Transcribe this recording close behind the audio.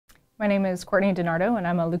My name is Courtney DiNardo, and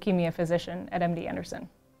I'm a leukemia physician at MD Anderson.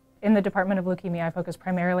 In the Department of Leukemia, I focus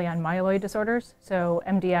primarily on myeloid disorders, so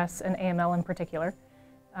MDS and AML in particular,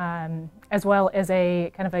 as well as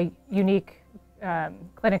a kind of a unique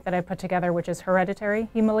clinic that I put together, which is hereditary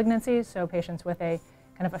heme malignancies, so patients with a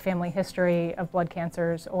kind of a family history of blood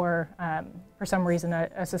cancers or for some reason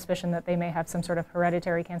a suspicion that they may have some sort of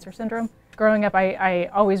hereditary cancer syndrome. Growing up, I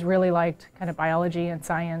always really liked kind of biology and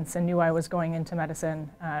science and knew I was going into medicine.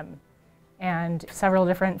 And several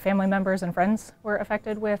different family members and friends were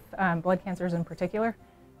affected with blood cancers in particular.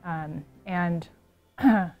 And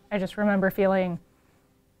I just remember feeling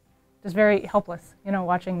just very helpless, you know,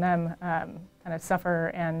 watching them kind of suffer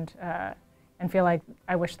and feel like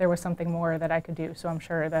I wish there was something more that I could do. So I'm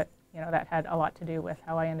sure that, you know, that had a lot to do with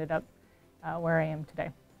how I ended up where I am today.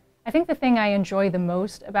 I think the thing I enjoy the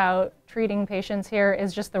most about treating patients here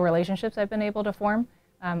is just the relationships I've been able to form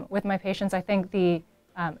with my patients. I think the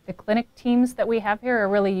clinic teams that we have here are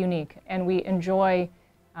really unique, and we enjoy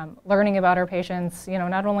learning about our patients, you know,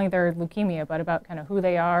 not only their leukemia, but about kind of who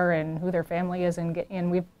they are and who their family is,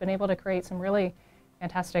 and we've been able to create some really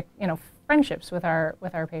fantastic, you know, friendships with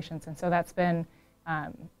our patients, and so that's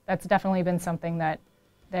definitely been something that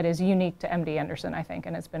is unique to MD Anderson, I think,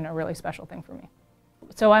 and it's been a really special thing for me.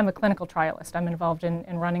 So I'm a clinical trialist. I'm involved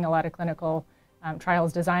in running a lot of clinical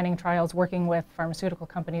trials, designing trials, working with pharmaceutical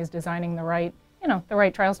companies, designing the right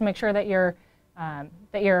trials to make sure that you're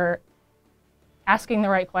asking the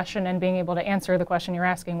right question and being able to answer the question you're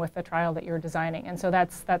asking with the trial that you're designing. And so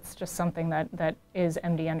that's just something that is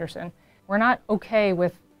MD Anderson. We're not okay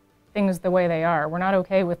with things the way they are. We're not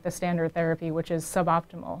okay with the standard therapy, which is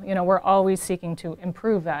suboptimal. You know, we're always seeking to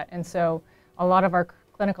improve that. And so a lot of our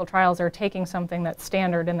clinical trials are taking something that's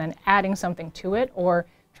standard and then adding something to it, or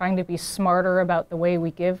trying to be smarter about the way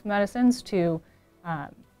we give medicines to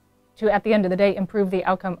at the end of the day, improve the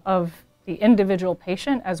outcome of the individual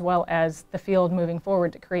patient as well as the field moving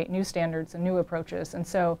forward to create new standards and new approaches. And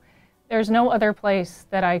so there's no other place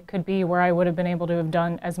that I could be where I would have been able to have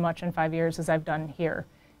done as much in 5 years as I've done here.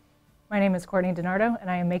 My name is Courtney DiNardo, and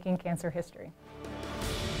I am making cancer history.